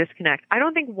bit of a disconnect. I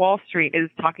don't think Wall Street is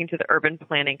talking to the urban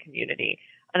planning community.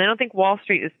 And I don't think Wall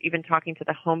Street is even talking to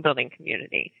the home building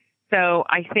community. So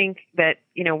I think that,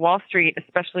 you know, Wall Street,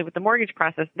 especially with the mortgage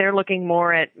process, they're looking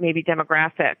more at maybe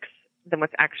demographics than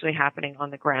what's actually happening on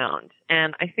the ground.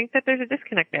 And I think that there's a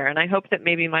disconnect there. And I hope that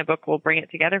maybe my book will bring it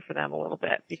together for them a little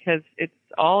bit because it's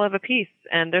all of a piece.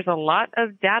 And there's a lot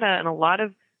of data and a lot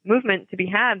of movement to be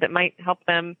had that might help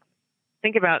them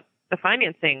think about the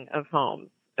financing of homes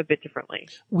a bit differently.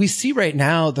 We see right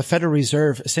now the Federal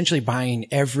Reserve essentially buying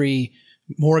every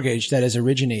mortgage that is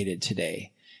originated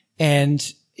today. And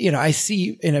you know, I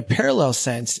see in a parallel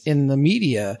sense in the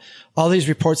media, all these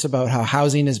reports about how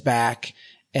housing is back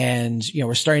and, you know,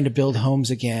 we're starting to build homes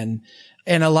again.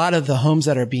 And a lot of the homes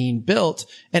that are being built,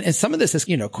 and some of this is,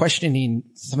 you know, questioning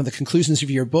some of the conclusions of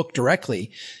your book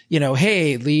directly. You know,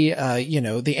 hey, Leigh, you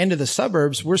know, the end of the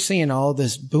suburbs, we're seeing all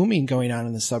this booming going on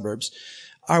in the suburbs.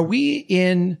 Are we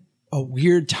in a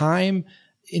weird time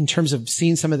in terms of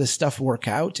seeing some of this stuff work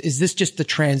out? Is this just the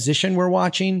transition we're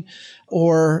watching?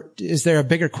 Or is there a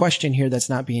bigger question here that's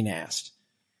not being asked?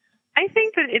 I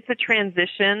think that it's a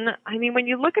transition. I mean, when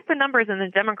you look at the numbers and the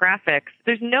demographics,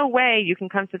 there's no way you can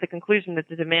come to the conclusion that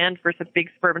the demand for some big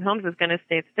suburban homes is going to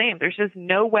stay the same. There's just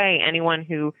no way anyone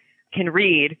who can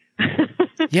read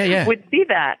would see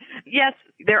that. Yes,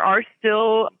 there are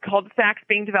still cul-de-sacs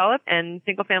being developed and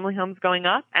single-family homes going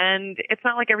up, and it's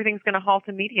not like everything's going to halt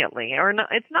immediately, or not,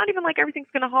 it's not even like everything's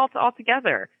going to halt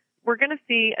altogether. We're going to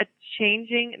see a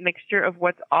changing mixture of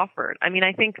what's offered. I mean,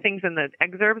 I think things in the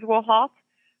exurbs will halt,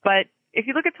 but if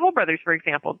you look at Toll Brothers, for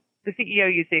example, the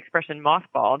CEO used the expression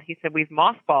mothballed. He said, we've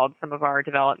mothballed some of our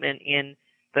development in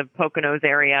the Poconos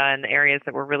area and the areas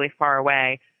that were really far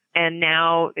away. And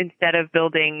now, instead of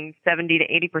building 70 to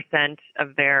 80%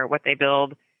 of what they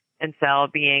build and sell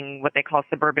being what they call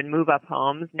suburban move-up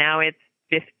homes, now it's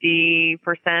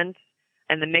 50%,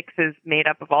 and the mix is made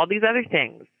up of all these other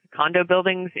things. Condo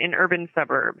buildings in urban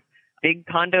suburbs, big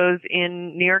condos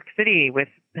in New York City with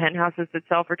penthouses that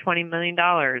sell for $20 million.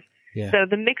 Yeah. So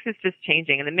the mix is just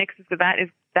changing, and the mix is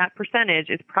that percentage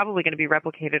is probably going to be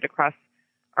replicated across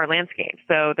our landscape.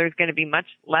 So there's going to be much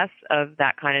less of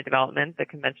that kind of development, the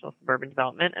conventional suburban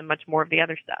development, and much more of the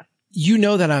other stuff. You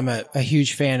know that I'm a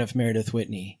huge fan of Meredith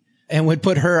Whitney and would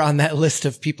put her on that list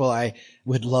of people I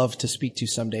would love to speak to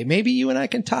someday. Maybe you and I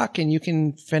can talk and you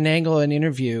can finagle an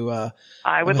interview.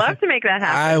 I would love to make that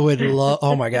happen. I would love,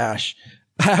 oh my gosh.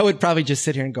 I would probably just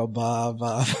sit here and go, Bob.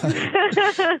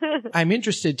 I'm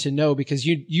interested to know because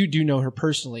you do know her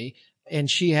personally. And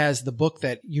she has the book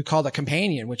that you call the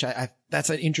companion, which that's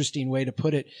an interesting way to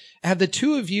put it. Have the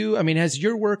two of you, I mean, has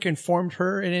your work informed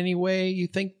her in any way, you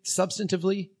think,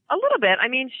 substantively? A little bit. I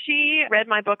mean, she read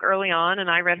my book early on and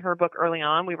I read her book early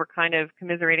on. We were kind of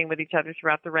commiserating with each other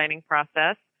throughout the writing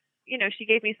process. You know, she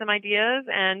gave me some ideas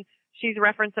and she's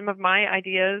referenced some of my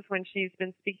ideas when she's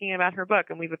been speaking about her book,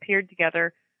 and we've appeared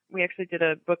together. We actually did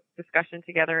a book discussion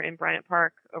together in Bryant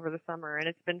Park over the summer, and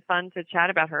it's been fun to chat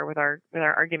about her with our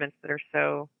arguments that are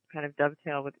so kind of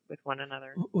dovetail with one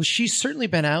another. Well, she's certainly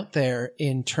been out there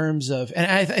in terms of, and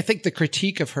I think the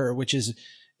critique of her, which is,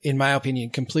 in my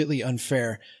opinion, completely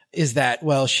unfair, is that,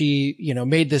 well, she,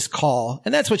 made this call,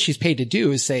 and that's what she's paid to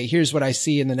do, is say, here's what I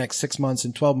see in the next 6 months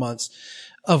and 12 months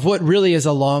of what really is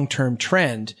a long-term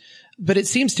trend. But it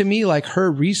seems to me like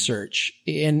her research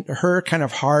and her kind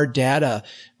of hard data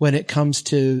when it comes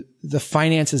to the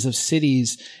finances of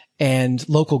cities and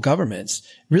local governments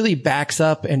really backs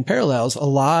up and parallels a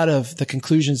lot of the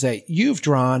conclusions that you've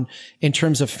drawn in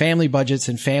terms of family budgets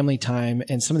and family time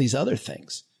and some of these other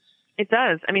things. It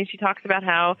does. I mean, she talks about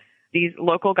how these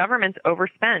local governments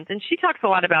overspent, and she talks a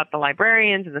lot about the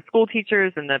librarians and the school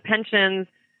teachers and the pensions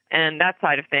and that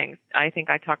side of things. I think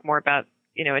I talk more about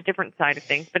a different side of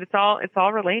things, but it's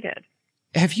all related.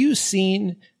 Have you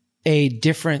seen a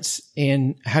difference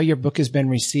in how your book has been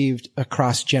received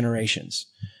across generations?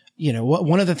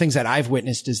 One of the things that I've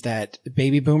witnessed is that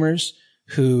baby boomers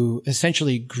who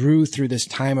essentially grew through this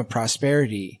time of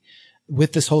prosperity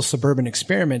with this whole suburban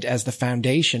experiment as the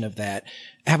foundation of that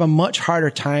have a much harder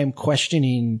time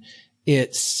questioning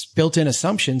its built-in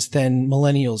assumptions than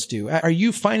millennials do. Are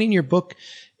you finding your book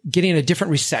getting a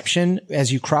different reception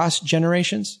as you cross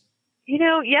generations?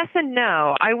 Yes and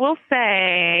no. I will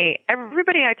say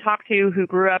everybody I talk to who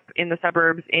grew up in the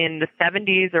suburbs in the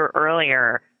 70s or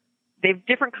earlier, they have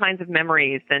different kinds of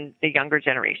memories than the younger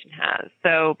generation has.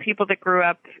 So people that grew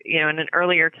up, in an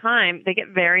earlier time, they get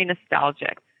very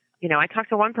nostalgic. I talked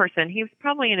to one person, he was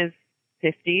probably in his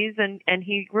 50s and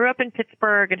he grew up in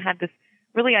Pittsburgh and had this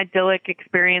really idyllic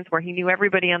experience where he knew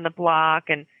everybody on the block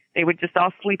and they would just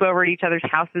all sleep over at each other's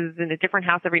houses in a different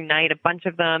house every night, a bunch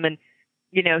of them. And,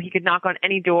 he could knock on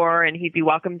any door and he'd be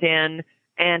welcomed in.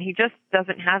 And he just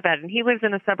doesn't have that. And he lives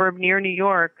in a suburb near New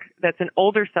York that's an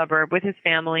older suburb with his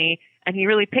family. And he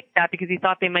really picked that because he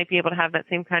thought they might be able to have that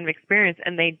same kind of experience,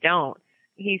 and they don't.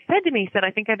 He said to me,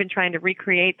 I think I've been trying to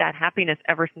recreate that happiness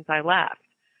ever since I left.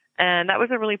 And that was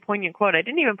a really poignant quote. I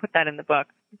didn't even put that in the book,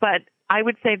 but I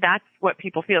would say that's what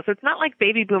people feel. So it's not like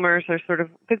baby boomers are because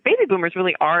baby boomers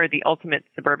really are the ultimate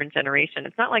suburban generation.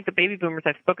 It's not like the baby boomers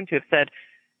I've spoken to have said,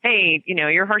 hey,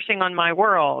 you're harshing on my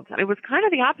world. It was kind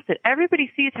of the opposite.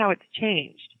 Everybody sees how it's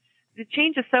changed. The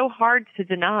change is so hard to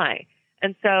deny.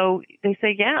 And so they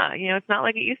say, yeah, it's not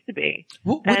like it used to be.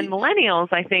 And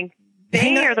millennials, I think,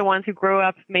 they are the ones who grew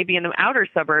up maybe in the outer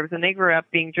suburbs, and they grew up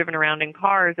being driven around in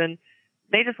cars, and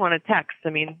they just want to text.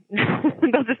 I mean,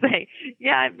 they'll just say,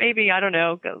 yeah, maybe, I don't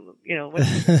know, where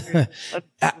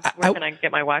can I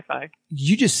get my Wi-Fi?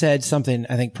 You just said something,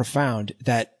 I think, profound,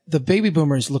 that the baby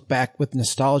boomers look back with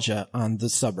nostalgia on the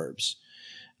suburbs,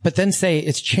 but then say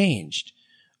it's changed.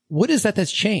 What is that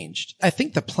that's changed? I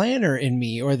think the planner in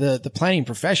me or the planning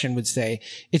profession would say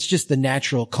it's just the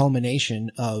natural culmination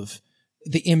of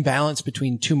the imbalance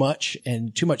between too much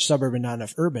suburban and not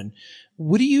enough urban.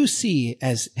 What do you see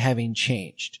as having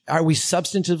changed? Are we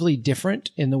substantively different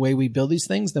in the way we build these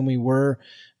things than we were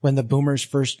when the boomers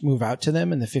first moved out to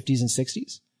them in the 50s and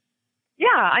 60s? Yeah,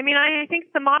 I mean, I think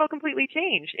the model completely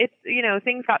changed. It's,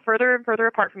 things got further and further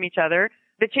apart from each other.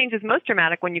 The change is most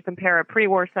dramatic when you compare a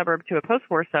pre-war suburb to a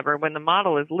post-war suburb, when the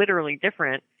model is literally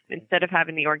different. Instead of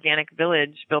having the organic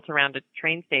village built around a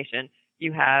train station,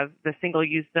 you have the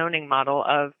single-use zoning model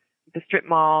of the strip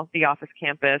mall, the office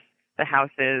campus, the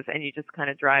houses, and you just kind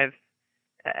of drive,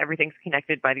 everything's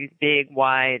connected by these big,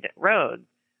 wide roads.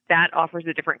 That offers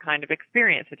a different kind of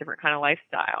experience, a different kind of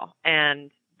lifestyle. And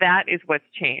that is what's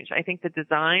changed. I think the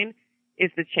design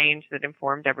is the change that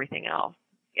informed everything else.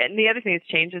 And the other thing that's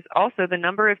changed is also the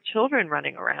number of children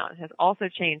running around has also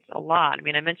changed a lot. I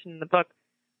mean, I mentioned in the book,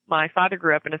 my father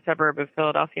grew up in a suburb of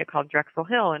Philadelphia called Drexel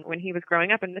Hill, and when he was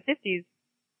growing up in the 50s,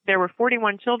 there were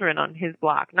 41 children on his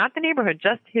block, not the neighborhood,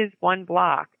 just his one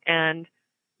block. And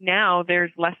now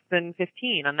there's less than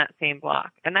 15 on that same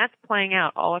block. And that's playing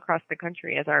out all across the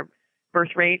country as our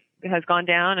birth rate has gone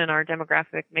down and our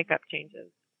demographic makeup changes.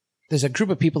 There's a group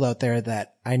of people out there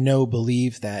that I know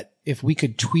believe that if we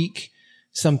could tweak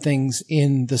some things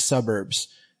in the suburbs,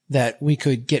 that we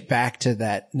could get back to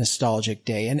that nostalgic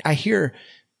day. And I hear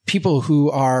people who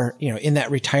are, in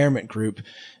that retirement group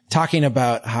talking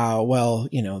about how, well,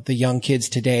 the young kids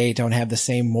today don't have the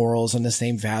same morals and the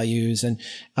same values. And,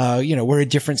 we're a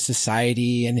different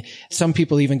society. And some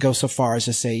people even go so far as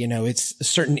to say, it's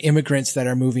certain immigrants that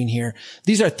are moving here.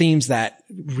 These are themes that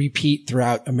repeat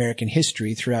throughout American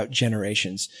history, throughout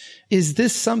generations. Is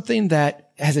this something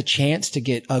that has a chance to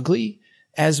get ugly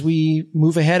as we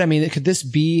move ahead? I mean, could this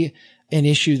be an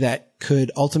issue that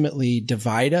could ultimately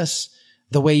divide us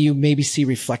the way you maybe see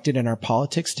reflected in our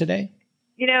politics today?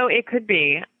 It could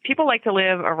be. People like to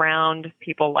live around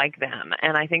people like them,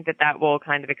 and I think that will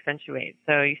kind of accentuate.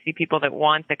 So you see people that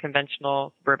want the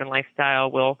conventional suburban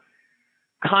lifestyle will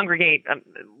congregate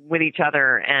with each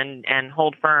other and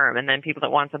hold firm, and then people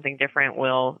that want something different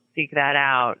will seek that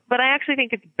out. But I actually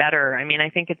think it's better. I mean, I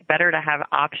think it's better to have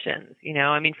options,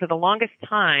 for the longest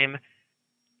time,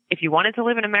 if you wanted to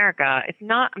live in America,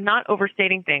 I'm not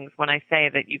overstating things when I say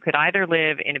that you could either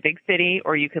live in a big city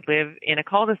or you could live in a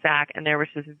cul-de-sac, and there was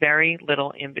just very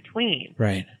little in between.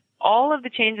 Right. All of the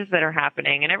changes that are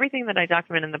happening and everything that I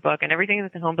document in the book and everything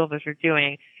that the home builders are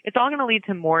doing, it's all going to lead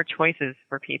to more choices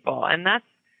for people. And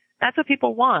that's what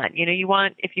people want.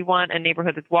 If you want a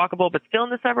neighborhood that's walkable but still in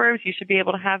the suburbs, you should be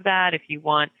able to have that. If you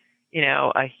want,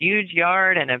 a huge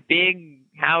yard and a big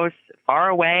house far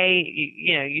away,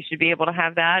 you should be able to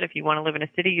have that. If you want to live in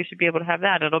a city, you should be able to have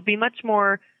that. It'll be much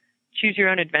more choose your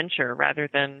own adventure rather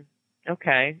than,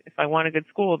 okay, if I want a good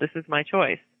school, this is my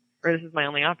choice or this is my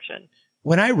only option.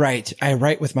 When I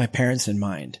write with my parents in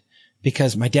mind,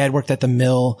 because my dad worked at the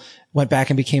mill, went back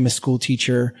and became a school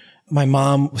teacher. My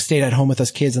mom stayed at home with us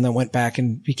kids and then went back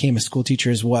and became a school teacher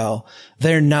as well.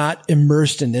 They're not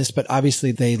immersed in this, but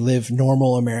obviously they live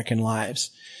normal American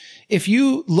lives. If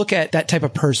you look at that type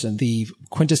of person, the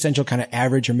quintessential kind of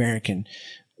average American,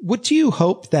 what do you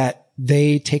hope that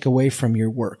they take away from your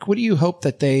work? What do you hope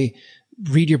that they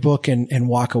read your book and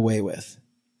walk away with?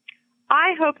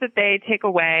 I hope that they take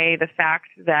away the fact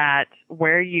that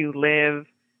where you live,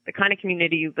 the kind of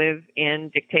community you live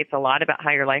in dictates a lot about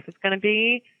how your life is going to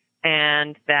be,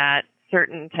 and that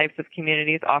certain types of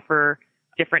communities offer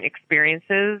different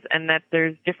experiences and that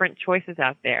there's different choices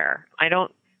out there. I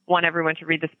don't want everyone to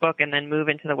read this book and then move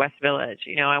into the West Village.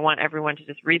 I want everyone to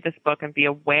just read this book and be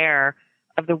aware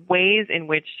of the ways in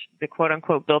which the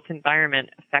quote-unquote built environment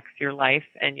affects your life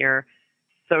and your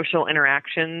social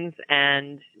interactions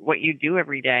and what you do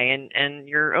every day and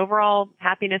your overall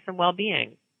happiness and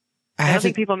well-being. I don't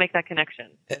think people make that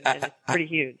connection. And it's pretty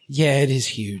huge. Yeah, it is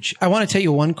huge. I want to tell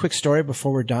you one quick story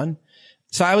before we're done.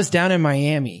 So I was down in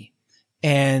Miami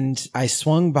and I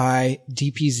swung by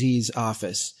DPZ's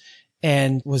office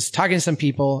and was talking to some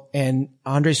people, and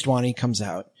Andre Stwani comes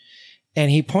out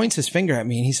and he points his finger at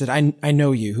me and he said, I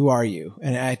know you. Who are you?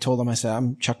 And I told him, I said,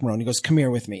 I'm Chuck Marone. He goes, come here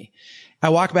with me. I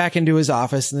walked back into his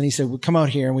office and then he said, well, come out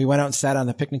here. And we went out and sat on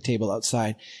the picnic table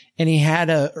outside, and he had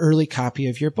an early copy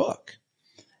of your book.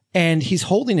 And he's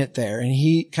holding it there and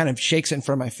he kind of shakes it in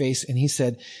front of my face. And he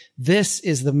said, this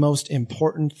is the most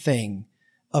important thing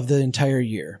of the entire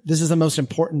year. This is the most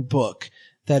important book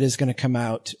that is going to come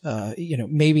out,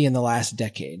 maybe in the last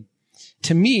decade.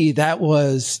 To me, that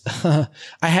was,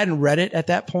 I hadn't read it at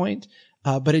that point,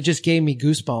 but it just gave me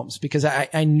goosebumps because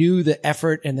I knew the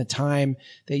effort and the time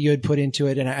that you had put into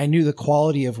it. And I knew the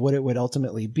quality of what it would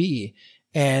ultimately be.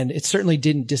 And it certainly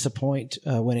didn't disappoint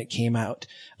when it came out.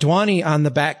 Dwani on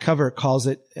the back cover calls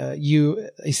it you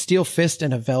a steel fist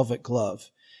and a velvet glove.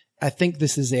 I think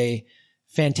this is a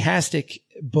fantastic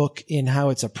book in how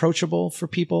it's approachable for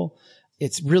people.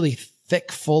 It's really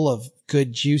thick, full of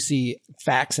good, juicy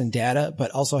facts and data,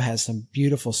 but also has some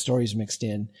beautiful stories mixed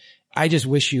in. I just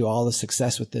wish you all the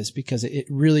success with this because it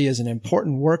really is an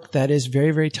important work that is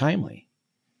very, very timely.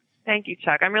 Thank you,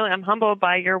 Chuck. I'm humbled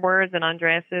by your words and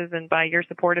Andreas's and by your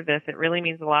support of this. It really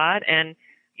means a lot. And,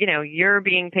 you know, you're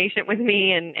being patient with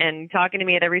me and talking to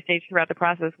me at every stage throughout the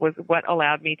process was what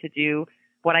allowed me to do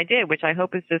what I did, which I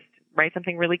hope is just write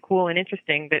something really cool and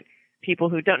interesting that people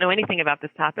who don't know anything about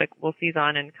this topic will seize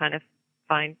on and kind of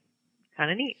find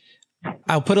kind of neat.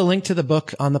 I'll put a link to the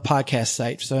book on the podcast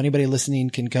site so anybody listening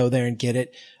can go there and get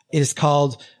it. It is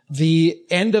called The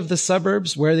End of the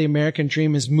Suburbs, Where the American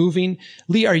Dream is Moving.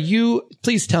 Leigh,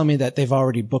 please tell me that they've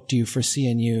already booked you for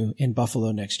CNU in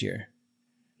Buffalo next year.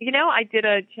 You know, I did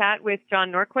a chat with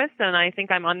John Norquist, and I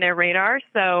think I'm on their radar,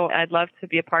 so I'd love to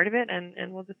be a part of it,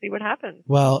 and we'll just see what happens.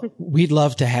 Well, we'd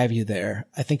love to have you there.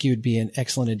 I think you would be an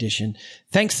excellent addition.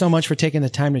 Thanks so much for taking the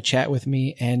time to chat with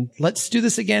me, and let's do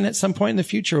this again at some point in the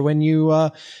future when you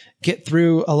get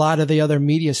through a lot of the other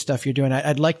media stuff you're doing.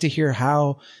 I'd like to hear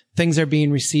how things are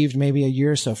being received maybe a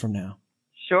year or so from now.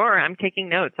 Sure. I'm taking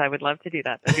notes. I would love to do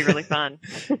that. That'd be really fun.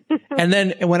 And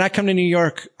then when I come to New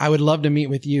York, I would love to meet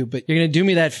with you, but you're going to do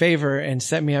me that favor and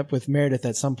set me up with Meredith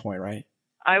at some point, right?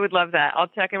 I would love that. I'll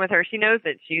check in with her. She knows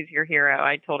that she's your hero.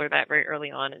 I told her that very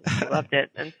early on and she loved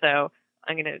it. And so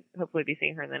I'm going to hopefully be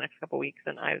seeing her in the next couple of weeks,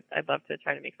 and I'd love to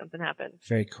try to make something happen.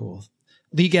 Very cool.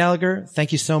 Leigh Gallagher,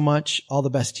 thank you so much. All the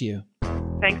best to you.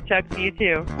 Thanks, Chuck. To you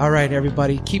too. All right,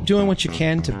 everybody. Keep doing what you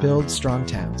can to build strong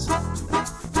towns.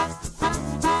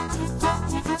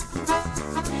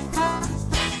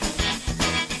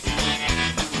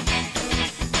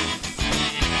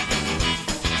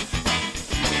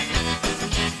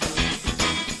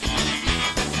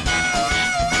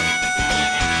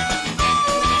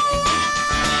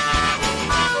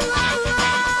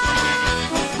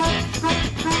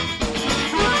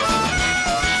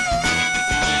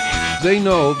 They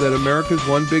know that America's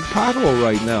one big pothole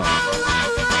right now.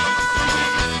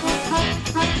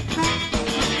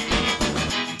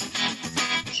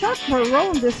 Chuck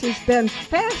Marohn, this has been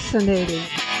fascinating.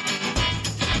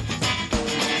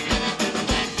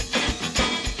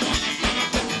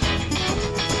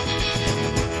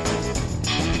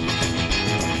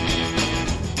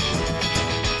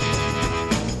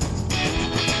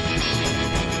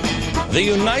 The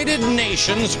United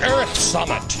Nations Earth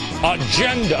Summit,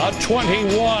 Agenda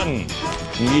 21.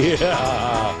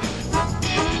 Yeah.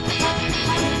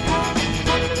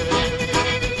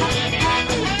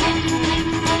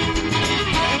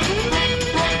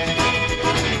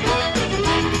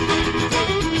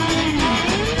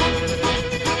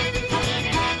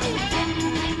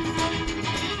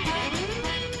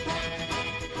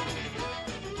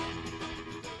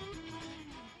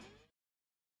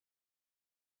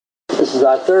 This is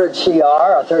our third CR,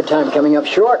 our third time coming up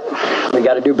short. We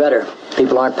got to do better.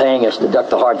 People aren't paying us to duck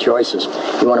the hard choices.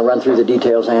 You want to run through the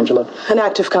details, Angela? An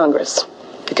act of Congress.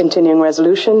 A continuing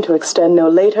resolution to extend no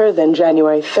later than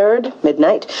January 3rd,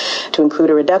 midnight, to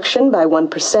include a reduction by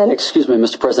 1%. Excuse me,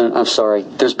 Mr. President, I'm sorry.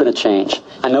 There's been a change.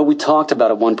 I know we talked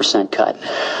about a 1% cut.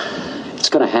 It's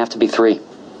going to have to be 3.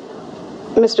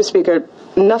 Mr. Speaker,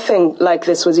 nothing like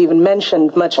this was even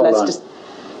mentioned, much less...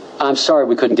 I'm sorry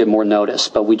we couldn't get more notice,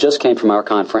 but we just came from our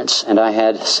conference, and I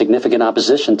had significant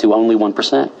opposition to only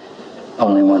 1%.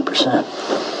 Only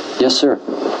 1%? Yes, sir.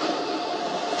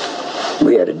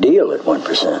 We had a deal at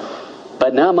 1%.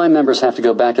 But now my members have to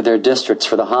go back to their districts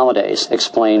for the holidays,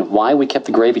 explain why we kept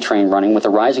the gravy train running with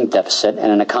a rising deficit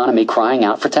and an economy crying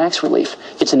out for tax relief.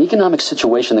 It's an economic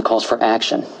situation that calls for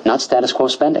action, not status quo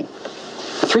spending.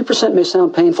 The 3% may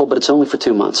sound painful, but it's only for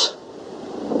 2 months.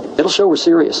 It'll show we're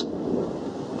serious.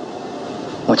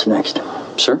 What's next?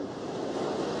 Sir?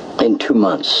 In 2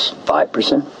 months,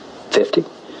 5%? 50?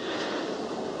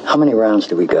 How many rounds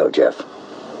do we go, Jeff?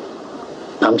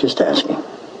 I'm just asking.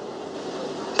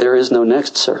 There is no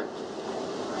next, sir.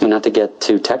 I mean, not to get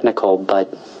too technical,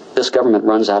 but this government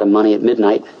runs out of money at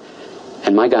midnight,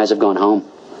 and my guys have gone home.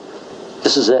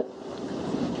 This is it.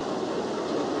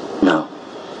 No.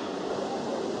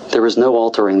 There is no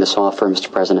altering this offer,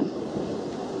 Mr. President.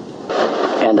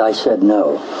 And I said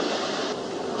no.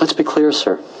 Let's be clear,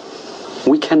 sir.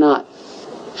 We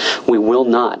will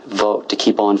not vote to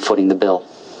keep on footing the bill.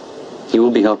 You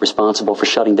will be held responsible for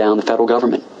shutting down the federal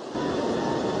government.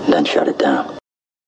 Then shut it down.